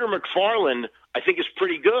 because Booger McFarland, I think is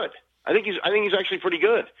pretty good. I think he's actually pretty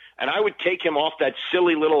good, and I would take him off that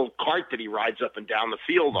silly little cart that he rides up and down the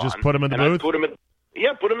field on. Just put him in the booth. Put him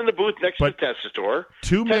in the booth next to Tessitore.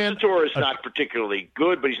 Tessitore is not particularly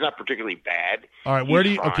good, but he's not particularly bad. All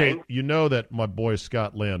right, okay, you know that my boy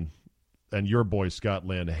Scott Lynn and your boy Scott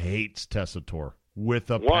Lynn hates Tessitore with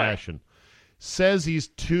a passion. Says he's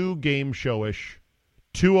too game showish,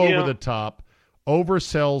 too over the top,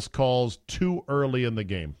 oversells calls too early in the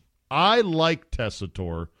game. I like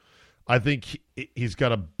Tessitore. I think he's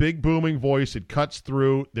got a big booming voice. It cuts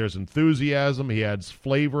through. There's enthusiasm. He adds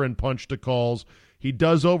flavor and punch to calls. He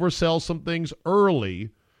does oversell some things early,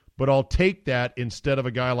 but I'll take that instead of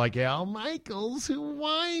a guy like Al Michaels who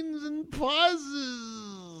whines and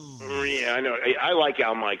pauses. Yeah, I know. I like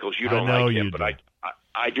Al Michaels. You don't like him, but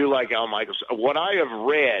I do like Al Michaels. What I have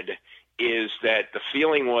read is that the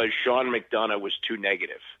feeling was Sean McDonough was too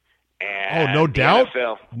negative. And no doubt.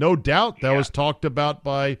 NFL, no doubt. That was talked about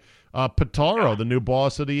by Pitaro, the new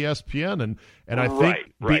boss at ESPN. And I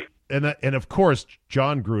think right. And of course,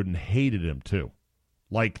 John Gruden hated him too.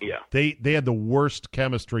 They had the worst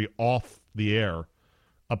chemistry off the air,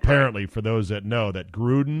 apparently, for those that know, that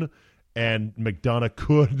Gruden and McDonough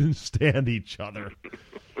couldn't stand each other.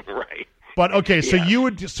 Right. But okay, so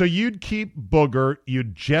you'd keep Booger,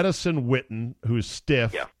 you'd jettison Witten, who's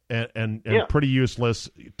stiff and pretty useless.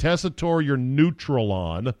 Tessitore, you're neutral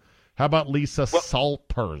on. How about Lisa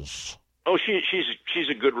Salters? Oh, she's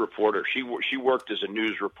a good reporter. She worked as a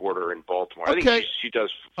news reporter in Baltimore. Okay. I think she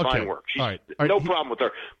does fine work. She's, all right. No problem with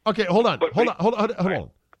her. Okay, hold on.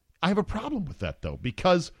 I have a problem with that, though,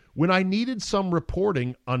 because when I needed some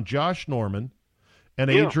reporting on Josh Norman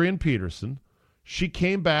and Adrian Peterson, she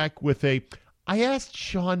came back with I asked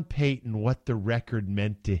Sean Payton what the record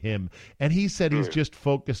meant to him, and he said he's just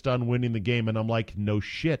focused on winning the game. And I'm like, no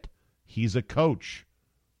shit. He's a coach.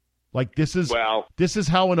 Like, this is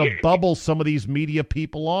how in a bubble some of these media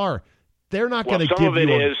people are. They're not going to give you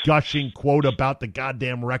a gushing quote about the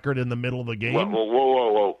goddamn record in the middle of the game.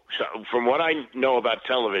 Whoa. So, from what I know about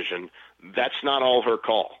television, that's not all her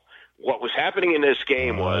call. What was happening in this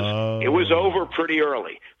game was it was over pretty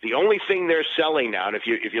early. The only thing they're selling now, and if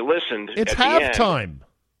you listened, it's at halftime.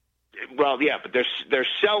 The end, well, yeah, but they're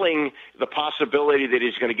selling the possibility that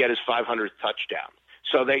he's going to get his 500th touchdown.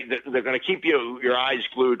 So they're going to keep your eyes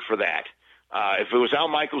glued for that. If it was Al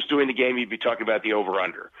Michaels doing the game, you'd be talking about the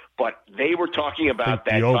over/under. But they were talking about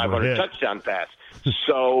that 500 touchdown pass.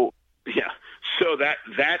 So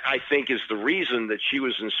that I think is the reason that she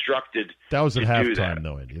was instructed. That was at halftime,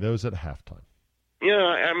 though, Andy. That was at halftime. Yeah,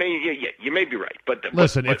 I mean, you may be right, but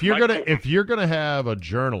listen, if you're gonna have a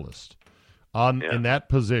journalist in that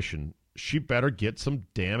position, she better get some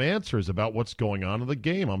damn answers about what's going on in the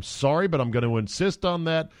game. I'm sorry, but I'm going to insist on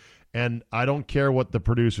that, and I don't care what the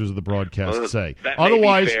producers of the broadcast say.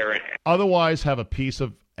 Otherwise, have a piece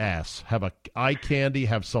of ass, have a eye candy,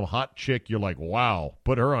 have some hot chick. You're like, wow,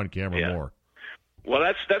 put her on camera more. Well,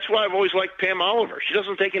 that's why I've always liked Pam Oliver. She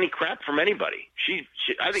doesn't take any crap from anybody.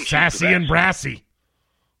 I think sassy she's and brassy.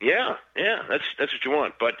 Yeah, that's what you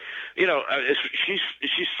want. But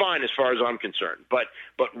she's fine as far as I'm concerned. But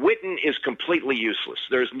Witten is completely useless.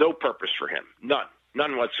 There's no purpose for him,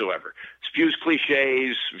 none whatsoever. Spews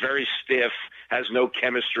cliches, very stiff, has no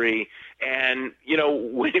chemistry. And this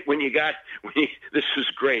was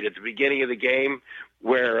great at the beginning of the game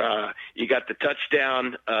where you got the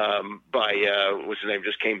touchdown by what's his name,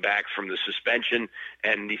 just came back from the suspension,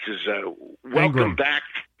 and he says, "Welcome back."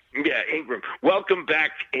 Yeah, Ingram. Welcome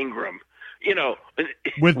back, Ingram.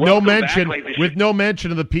 With no mention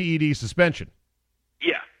of the PED suspension.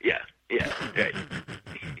 Yeah. Right.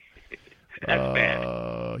 That's bad.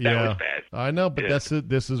 That was bad. I know, but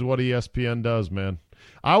this is what ESPN does, man.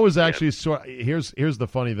 I was actually here's the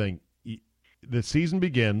funny thing. The season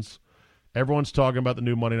begins. Everyone's talking about the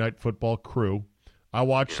new Monday Night Football crew. I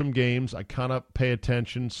watch some games. I kind of pay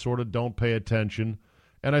attention, sort of don't pay attention,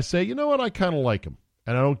 and I say, you know what? I kind of like them.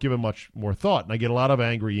 And I don't give it much more thought. And I get a lot of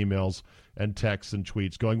angry emails and texts and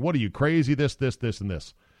tweets going, what are you, crazy, this, and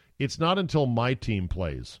this. It's not until my team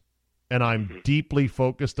plays and I'm deeply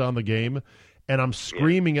focused on the game and I'm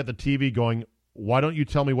screaming at the TV going, why don't you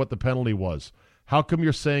tell me what the penalty was? How come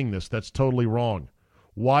you're saying this? That's totally wrong.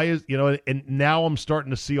 Why is, and now I'm starting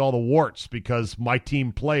to see all the warts because my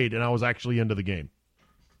team played and I was actually into the game.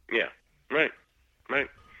 Yeah, right.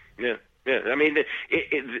 Yeah. I mean,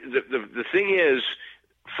 the thing is,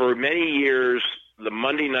 for many years, the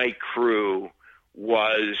Monday Night Crew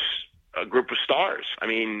was a group of stars. I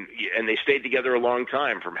mean, and they stayed together a long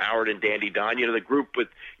time, from Howard and Dandy Don. The group with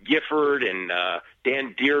Gifford and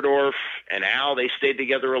Dan Deerdorf and Al, they stayed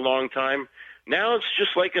together a long time. Now it's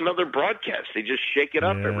just like another broadcast. They just shake it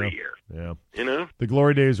up every year. Yeah. The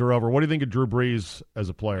glory days are over. What do you think of Drew Brees as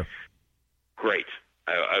a player? Great.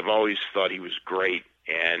 I've always thought he was great.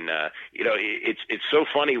 And, it's so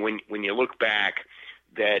funny when you look back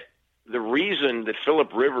that the reason that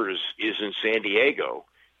Phillip Rivers is in San Diego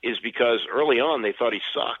is because early on they thought he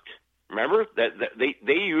sucked. Remember that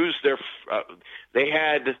they used they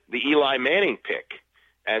had the Eli Manning pick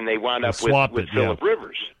and they wound up with Phillip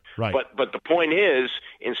Rivers. Right. But the point is,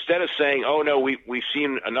 instead of saying, oh no, we've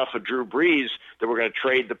seen enough of Drew Brees that we're going to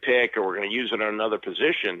trade the pick or we're going to use it on another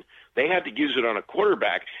position, they had to use it on a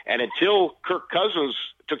quarterback. And until Kirk Cousins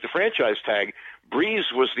took the franchise tag,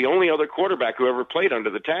 Brees was the only other quarterback who ever played under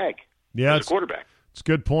the tag. Yeah, as a quarterback. It's a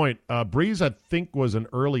good point. Brees, I think, was an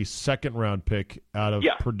early second-round pick out of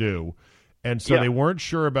Purdue. And so they weren't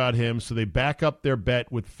sure about him, so they back up their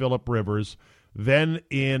bet with Phillip Rivers. Then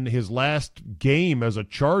in his last game as a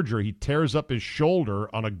Charger, he tears up his shoulder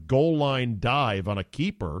on a goal line dive on a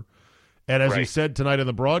keeper. And as he said tonight in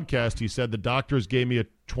the broadcast, he said the doctors gave me a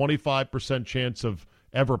 25% chance of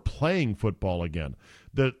ever playing football again.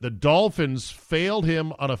 The Dolphins failed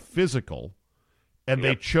him on a physical, and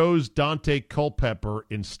they chose Dante Culpepper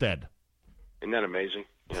instead. Isn't that amazing?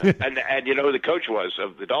 Yeah. and you know who the coach was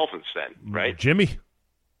of the Dolphins then, right? Jimmy.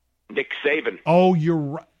 Nick Saban. Oh, you're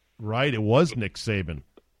right. Right, it was Nick Saban.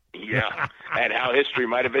 Yeah, and how history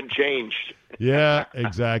might have been changed. Yeah,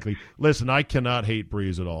 exactly. Listen, I cannot hate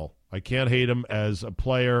Brees at all. I can't hate him as a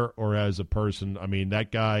player or as a person. I mean,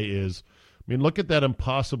 that guy is – I mean, look at that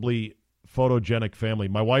impossibly photogenic family.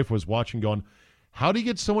 My wife was watching going, how do you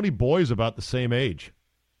get so many boys about the same age?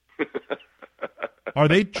 Are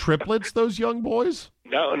they triplets, those young boys?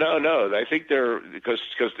 No. I think they're – because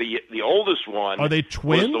the oldest one – Are they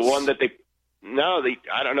twins? Was the one that they – No,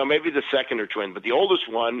 I don't know, maybe the second or twin, but the oldest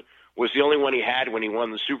one was the only one he had when he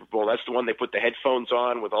won the Super Bowl. That's the one they put the headphones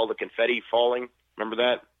on with all the confetti falling. Remember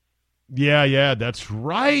that? Yeah, that's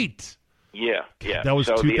right. Yeah. That was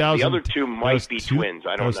so 2000. The other two might be twins.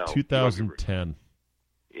 I don't know. That was 2010.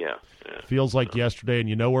 Yeah. Feels like yesterday, and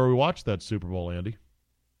you know where we watched that Super Bowl, Andy?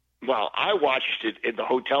 Well, I watched it in the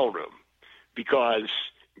hotel room because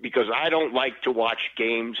I don't like to watch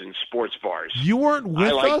games in sports bars. You weren't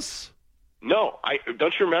with us? No,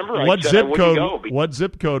 don't you remember? What zip code? What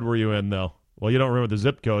zip code were you in, though? Well, you don't remember the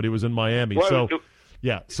zip code. It was in Miami. Well, it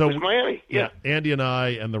was Miami. Yeah, Andy and I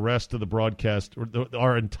and the rest of the broadcast,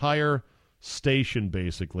 our entire station,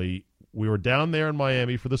 basically, we were down there in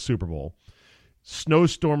Miami for the Super Bowl.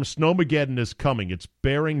 Snowstorm, Snowmageddon is coming. It's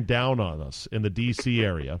bearing down on us in the D.C.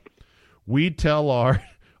 area. We tell our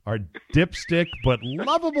dipstick but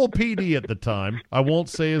lovable PD at the time, I won't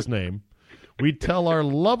say his name, we tell our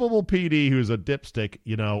lovable PD, who's a dipstick,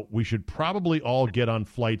 we should probably all get on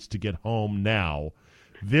flights to get home now.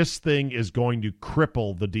 This thing is going to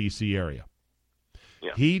cripple the D.C. area.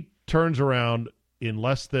 Yeah. He turns around in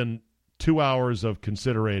less than 2 hours of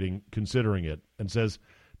considering it and says,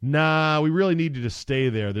 nah, we really need you to stay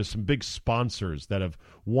there. There's some big sponsors that have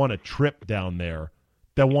won a trip down there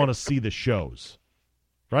that want to see the shows.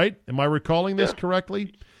 Right? Am I recalling this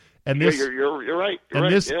correctly? And this, you're right.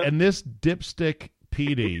 And this dipstick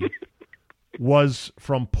PD was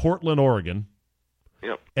from Portland, Oregon,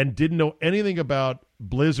 and didn't know anything about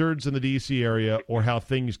blizzards in the D.C. area or how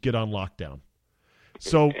things get on lockdown.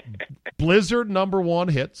 So blizzard number one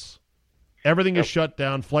hits. Everything is shut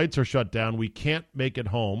down. Flights are shut down. We can't make it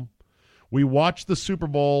home. We watch the Super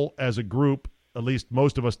Bowl as a group. At least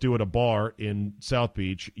most of us do at a bar in South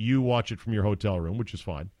Beach. You watch it from your hotel room, which is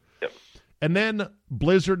fine. And then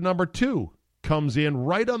blizzard number 2 comes in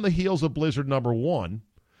right on the heels of blizzard number 1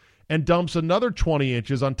 and dumps another 20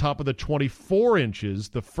 inches on top of the 24 inches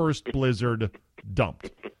the first blizzard dumped.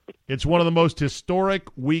 It's one of the most historic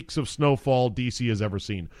weeks of snowfall D.C. has ever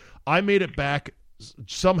seen. I made it back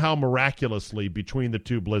somehow miraculously between the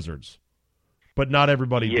two blizzards, but not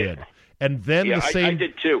everybody did. And then I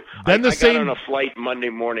did too. I got on a flight Monday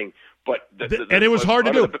morning. But and it was hard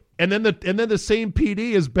to do. And then the same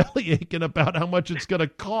PD is belly aching about how much it's going to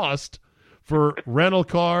cost for rental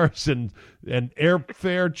cars and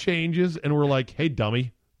airfare changes. And we're like, hey,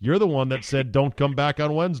 dummy, you're the one that said don't come back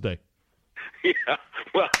on Wednesday. Yeah,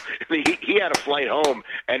 well, he had a flight home,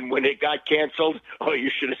 and when it got canceled, you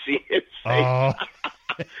should have seen his face. Oh,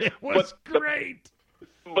 it was great.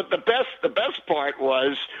 But the best part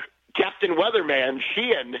was Captain Weatherman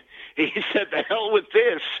Sheehan. He said, "The hell with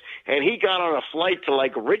this," and he got on a flight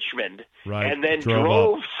to Richmond, and then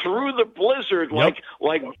drove through the blizzard like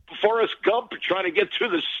Forrest Gump trying to get through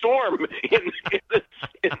the storm in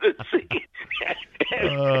the sea,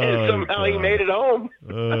 and somehow he made it home.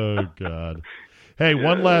 Oh God. Hey,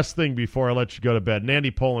 one last thing before I let you go to bed. And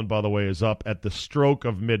Andy Poland, by the way, is up at the stroke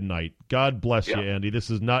of midnight. God bless you, Andy.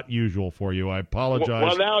 This is not usual for you. I apologize.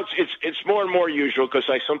 Well, now it's more and more usual because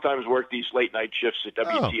I sometimes work these late night shifts at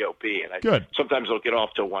WTOP, and sometimes I'll get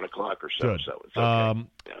off till 1 o'clock or so. Good. So it's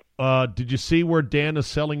okay. Did you see where Dan is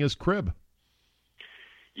selling his crib?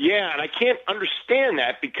 Yeah, and I can't understand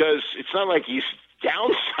that because it's not like he's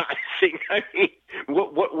downsizing. I mean,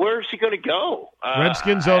 where is he going to go?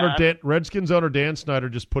 Redskins owner Dan Snyder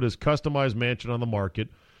just put his customized mansion on the market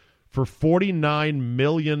for $49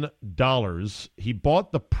 million. He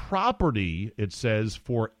bought the property, it says,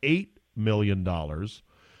 for $8 million.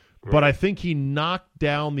 But I think he knocked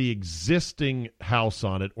down the existing house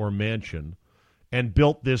on it or mansion and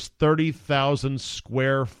built this 30,000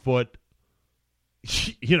 square foot,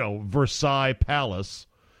 Versailles palace.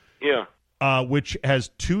 Yeah. which has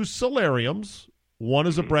 2 solariums. One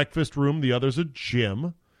is a breakfast room. The other's a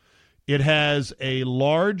gym. It has a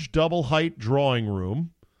large double-height drawing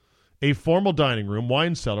room, a formal dining room,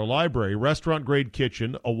 wine cellar, library, restaurant-grade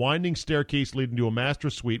kitchen, a winding staircase leading to a master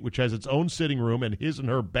suite, which has its own sitting room and his and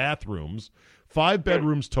her bathrooms, 5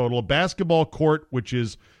 bedrooms total, a basketball court, which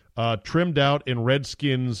is trimmed out in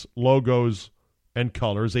Redskins logos and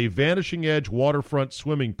colors, a Vanishing Edge waterfront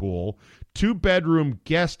swimming pool, 2-bedroom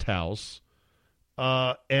guest house,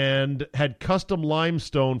 and had custom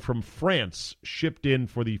limestone from France shipped in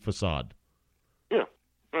for the facade. Yeah,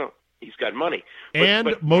 well, he's got money.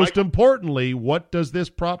 But most importantly, what does this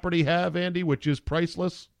property have, Andy, which is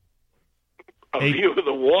priceless? A view of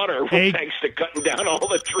the water, thanks to cutting down all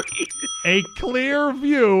the trees. A clear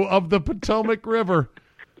view of the Potomac River.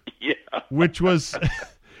 Yeah. Which was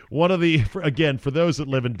one of the, again, for those that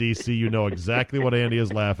live in D.C., you know exactly what Andy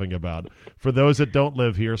is laughing about. For those that don't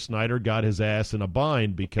live here, Snyder got his ass in a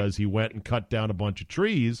bind because he went and cut down a bunch of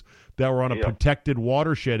trees that were on a protected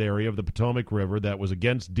watershed area of the Potomac River that was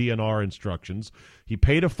against DNR instructions. He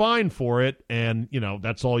paid a fine for it, and,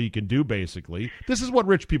 that's all you can do, basically. This is what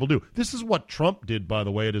rich people do. This is what Trump did, by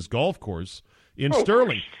the way, at his golf course in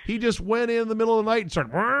Sterling. He just went in the middle of the night and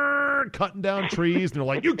started cutting down trees, and they're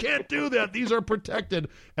like, you can't do that. These are protected.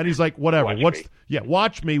 And he's like, whatever.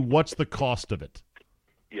 Watch me. What's the cost of it?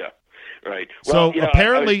 Yeah, right. Well, so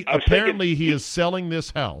apparently he is selling this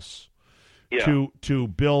house to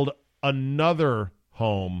build another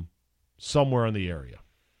home somewhere in the area.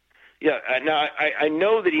 Yeah, now I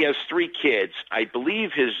know that he has 3 kids. I believe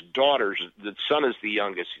his daughters, the son is the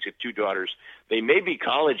youngest. He's got 2 daughters. They may be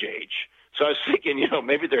college age. So I was thinking,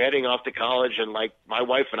 maybe they're heading off to college, and like my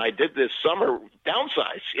wife and I did this summer,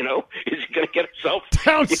 downsize. Is he going to get himself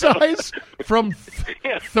downsize from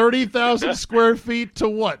 30,000 square feet to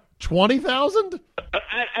what, 20,000?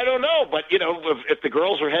 I don't know, but if the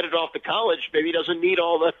girls are headed off to college, maybe he doesn't need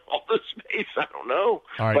all the space. I don't know.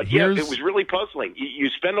 All right, but it was really puzzling. You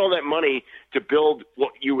spend all that money to build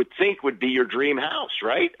what you would think would be your dream house,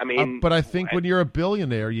 right? I mean, but I think when you're a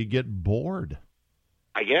billionaire, you get bored.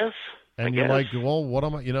 I guess. And you're like, well, what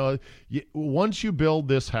am I? Once you build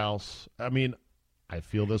this house, I mean, I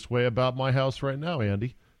feel this way about my house right now,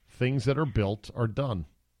 Andy. Things that are built are done.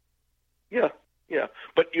 Yeah.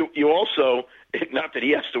 But you also, not that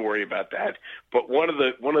he has to worry about that, but one of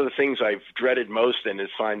the things I've dreaded most and is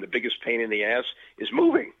find the biggest pain in the ass is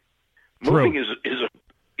moving. True. Moving is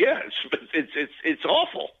it's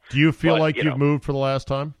awful. Do you feel like you've moved for the last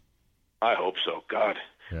time? I hope so. God.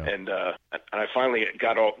 Yeah. And I finally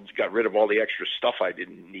got rid of all the extra stuff I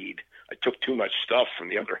didn't need. I took too much stuff from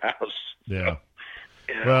the other house. Yeah.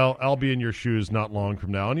 Well, I'll be in your shoes not long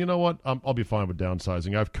from now. And you know what? I'll be fine with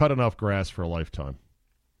downsizing. I've cut enough grass for a lifetime.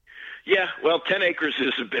 Yeah, well, 10 acres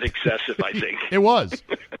is a bit excessive, I think. It was.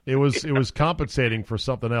 It was compensating for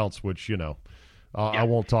something else, which, I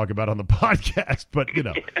won't talk about on the podcast. But,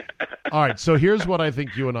 All right, so here's what I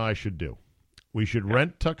think you and I should do. We should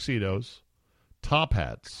rent tuxedos, top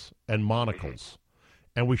hats, and monocles,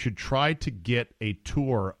 and we should try to get a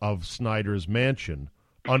tour of Snyder's mansion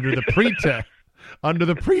under the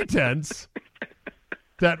pretense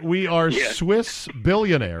that we are Swiss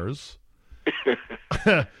billionaires.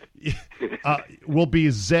 Will be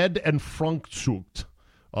Zed and Frankfurt,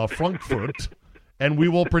 and we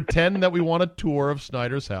will pretend that we want a tour of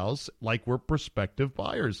Snyder's house like we're prospective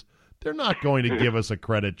buyers. They're not going to give us a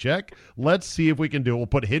credit check. Let's see if we can do it. We'll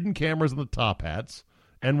put hidden cameras in the top hats,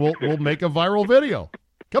 and we'll make a viral video.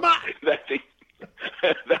 Come on!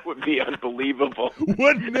 That would be unbelievable.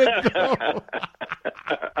 Wouldn't it, though?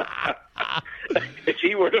 If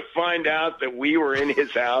he were to find out that we were in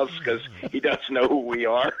his house because he doesn't know who we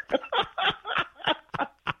are.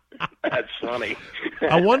 That's funny.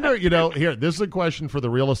 I wonder, here, this is a question for the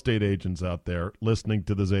real estate agents out there listening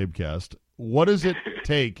to the Zabecast. What does it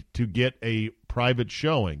take to get a private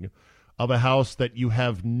showing of a house that you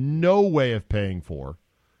have no way of paying for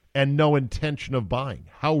and no intention of buying?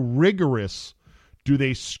 How rigorous do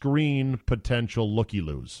they screen potential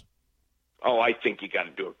looky-loos? Oh, I think you got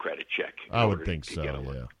to do a credit check. I would think so, Yeah.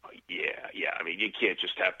 I mean, you can't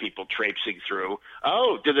just have people traipsing through.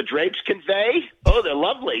 Oh, do the drapes convey? Oh, they're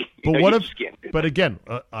lovely. But what if? But again,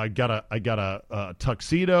 I got a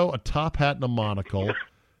tuxedo, a top hat, and a monocle,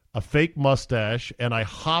 a fake mustache, and I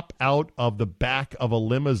hop out of the back of a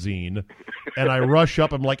limousine, and I rush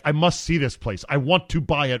up. I'm like, I must see this place. I want to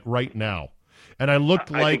buy it right now. And I look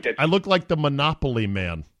like the Monopoly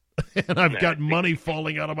man, and I've got money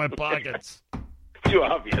falling out of my pockets. too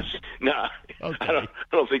obvious. Nah, Okay. I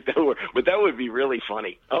don't think that would work. But that would be really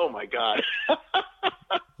funny. Oh my God. All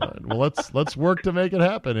right, well, let's work to make it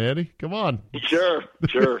happen, Andy. Come on. Sure.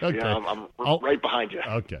 Okay. Yeah, I'm right behind you.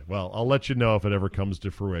 Okay. Well, I'll let you know if it ever comes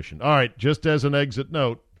to fruition. All right. Just as an exit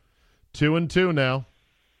note, 2-2 now.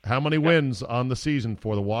 How many wins on the season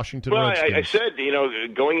for the Washington Redskins? I said,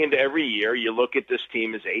 going into every year, you look at this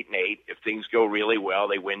team as 8-8. If things go really well,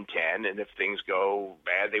 they win 10, and if things go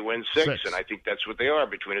bad, they win 6. And I think that's what they are,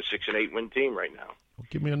 between a 6 and 8 win team right now. Well,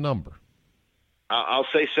 give me a number. I'll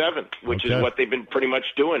say 7, which is what they've been pretty much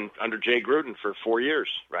doing under Jay Gruden for 4 years,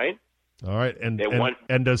 right? All right,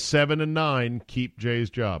 and does 7 and 9 keep Jay's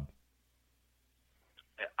job?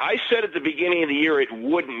 I said at the beginning of the year it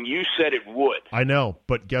wouldn't. You said it would. I know,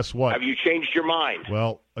 but guess what? Have you changed your mind?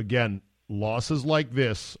 Well, again, losses like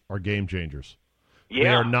this are game changers. Yeah, they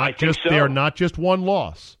are not They are not just one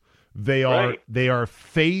loss. They are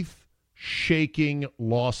faith-shaking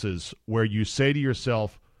losses where you say to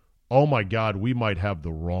yourself, "Oh my God, we might have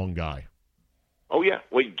the wrong guy." Oh yeah.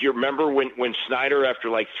 Well, do you remember when Snyder, after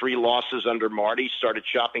like 3 losses under Marty, started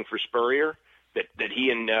shopping for Spurrier? That he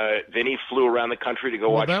and Vinny flew around the country to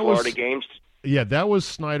go watch Florida games? Yeah, that was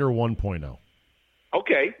Snyder 1.0.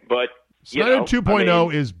 Okay, but Snyder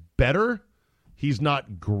 2.0 is better. He's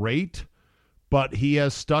not great, but he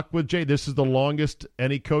has stuck with Jay. This is the longest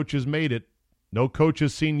any coach has made it. No coach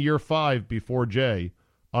has seen year 5 before Jay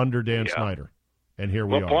under Dan Snyder. And here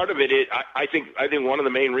we are. Part of it is, I think one of the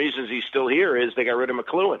main reasons he's still here is they got rid of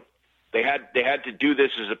McLuhan. They had to do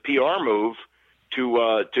this as a PR move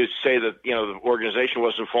to say that the organization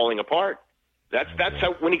wasn't falling apart. That's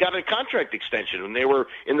how, when he got a contract extension, when they were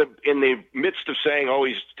in the midst of saying, "Oh,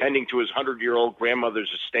 he's tending to his 100-year-old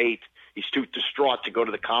grandmother's estate. He's too distraught to go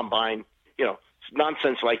to the combine."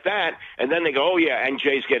 Nonsense like that, and then they go, "Oh yeah, and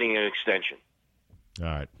Jay's getting an extension."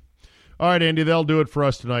 All right, Andy. That'll do it for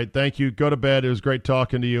us tonight. Thank you. Go to bed. It was great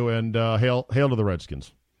talking to you, and hail to the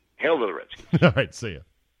Redskins. Hail to the Redskins. All right, see you.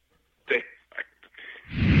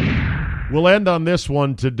 We'll end on this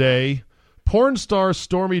one today. Porn star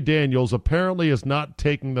Stormy Daniels apparently is not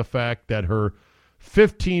taking the fact that her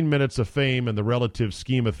 15 minutes of fame in the relative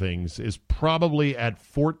scheme of things is probably at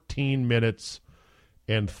 14 minutes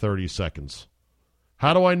and 30 seconds.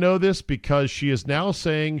 How do I know this? Because she is now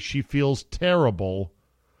saying she feels terrible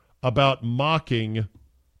about mocking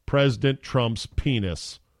President Trump's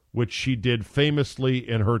penis, which she did famously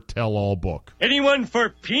in her tell-all book. Anyone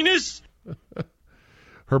for penis?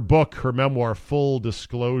 Her book, her memoir, Full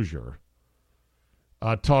Disclosure,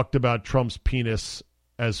 talked about Trump's penis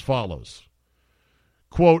as follows.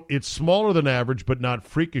 Quote, "It's smaller than average, but not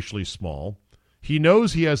freakishly small. He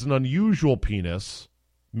knows he has an unusual penis,"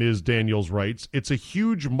 Ms. Daniels writes. "It's a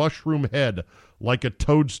huge mushroom head, like a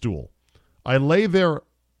toadstool. I lay there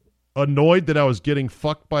annoyed that I was getting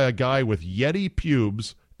fucked by a guy with Yeti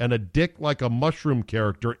pubes and a dick like a mushroom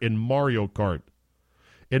character in Mario Kart.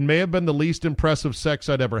 It may have been the least impressive sex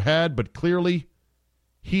I'd ever had, but clearly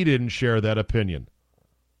he didn't share that opinion."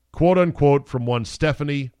 Quote unquote from one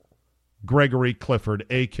Stephanie Gregory Clifford,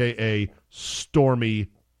 a.k.a.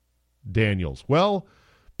 Stormy Daniels. Well,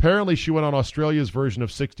 apparently she went on Australia's version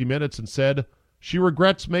of 60 Minutes and said she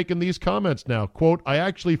regrets making these comments now. Quote, "I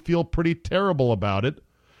actually feel pretty terrible about it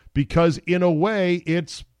because in a way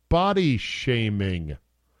it's body shaming."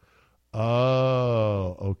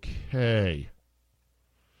 Oh, okay.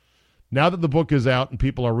 Now that the book is out and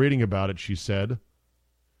people are reading about it, she said,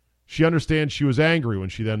 she understands she was angry when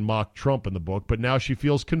she then mocked Trump in the book, but now she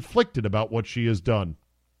feels conflicted about what she has done.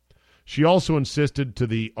 She also insisted to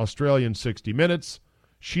the Australian 60 Minutes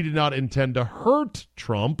she did not intend to hurt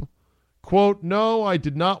Trump. Quote, "No, I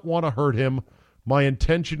did not want to hurt him. My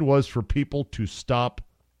intention was for people to stop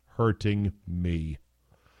hurting me."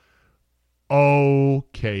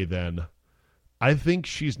 Okay, then. I think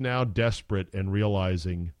she's now desperate and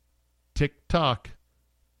realizing tick-tock,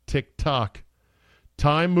 tick-tock.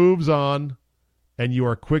 Time moves on, and you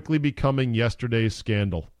are quickly becoming yesterday's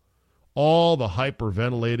scandal. All the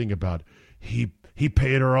hyperventilating about he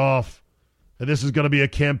paid her off, and this is going to be a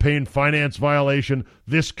campaign finance violation.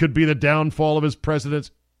 This could be the downfall of his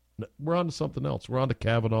presidency. We're on to something else. We're on to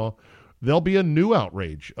Kavanaugh. There'll be a new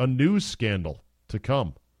outrage, a new scandal to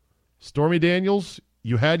come. Stormy Daniels,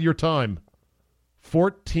 you had your time.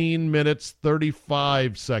 14 minutes,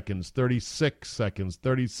 35 seconds, 36 seconds,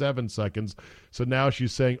 37 seconds. So now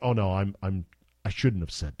she's saying, "Oh no, I shouldn't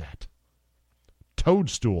have said that."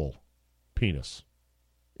 Toadstool penis.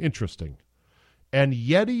 Interesting. And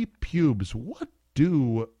Yeti pubes. What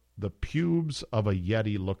do the pubes of a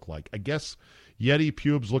Yeti look like? I guess Yeti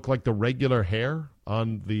pubes look like the regular hair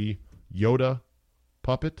on the Yoda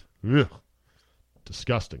puppet. Ugh.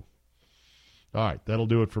 Disgusting. All right, that'll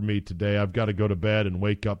do it for me today. I've got to go to bed and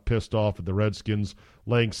wake up pissed off at the Redskins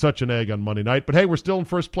laying such an egg on Monday night. But, hey, we're still in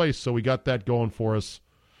first place, so we got that going for us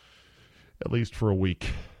at least for a week.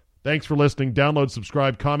 Thanks for listening. Download,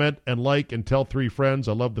 subscribe, comment, and like, and tell 3 friends.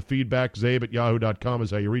 I love the feedback. Zabe@yahoo.com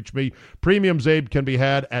is how you reach me. Premium Zabe can be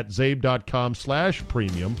had at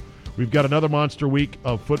zabe.com/premium. We've got another monster week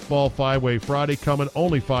of Football 5-Way Friday coming.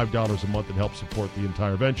 Only $5 a month and help support the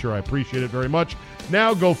entire venture. I appreciate it very much.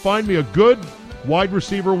 Now go find me a good wide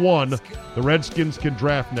receiver 1 the Redskins can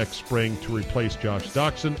draft next spring to replace Josh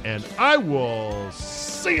Doxson, and I will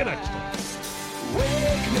see you next time.